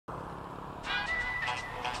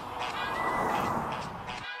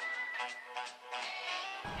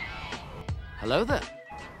Hello there.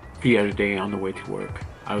 The other day on the way to work,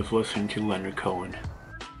 I was listening to Leonard Cohen.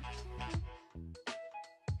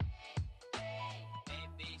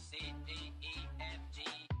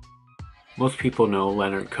 Most people know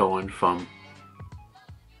Leonard Cohen from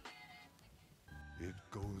It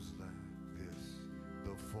goes like this: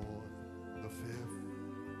 the fourth, the fifth,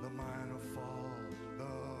 the minor fall,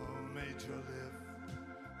 the major lift,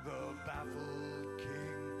 the baffled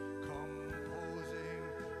king composing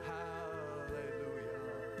hallelujah,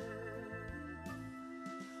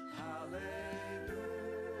 hallelujah.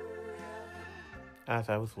 As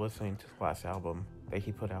I was listening to the last album that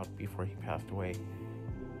he put out before he passed away,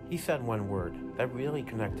 he said one word that really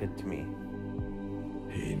connected to me.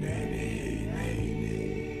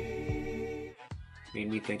 made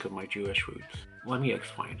me think of my Jewish roots. Let me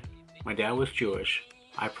explain. My dad was Jewish.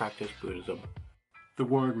 I practice Buddhism. The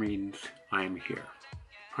word means I am here.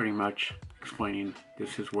 Pretty much explaining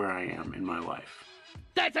this is where I am in my life.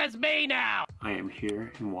 This is me now! I am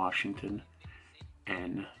here in Washington,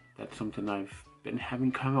 and that's something I've been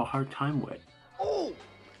having kind of a hard time with. Oh,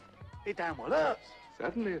 it damn well hurts.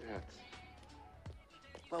 Certainly it hurts.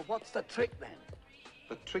 Well, what's the trick then?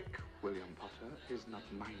 The trick, William Potter, is not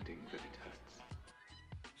minding that it hurts.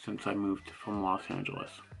 Since I moved from Los Angeles.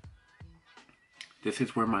 This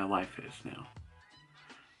is where my life is now.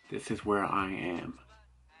 This is where I am.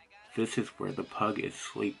 This is where the pug is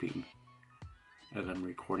sleeping as I'm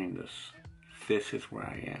recording this. This is where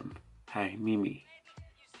I am. Hey, Mimi,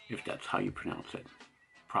 if that's how you pronounce it.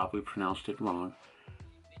 Probably pronounced it wrong,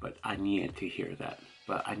 but I needed to hear that.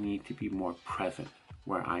 But I need to be more present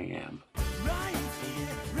where I am. Right here,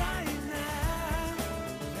 right now.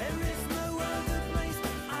 There is no other place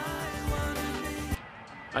I wanna be.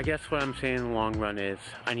 I guess what I'm saying in the long run is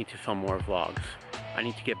I need to film more vlogs. I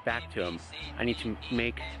need to get back to them. I need to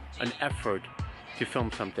make an effort to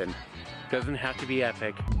film something. Doesn't have to be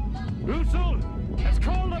epic. Usul has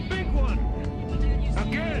called a big one.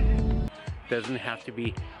 Again. Doesn't have to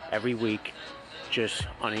be every week, just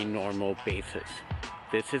on a normal basis.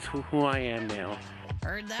 This is who I am now.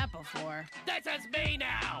 Heard that before. This is me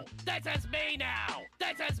now! This is me now!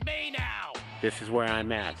 This is me now! This is where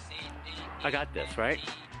I'm at. I got this, right?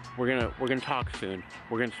 We're gonna talk soon.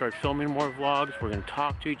 We're gonna start filming more vlogs. We're gonna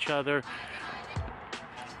talk to each other.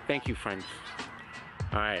 Thank you, friends.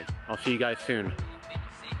 All right, I'll see you guys soon.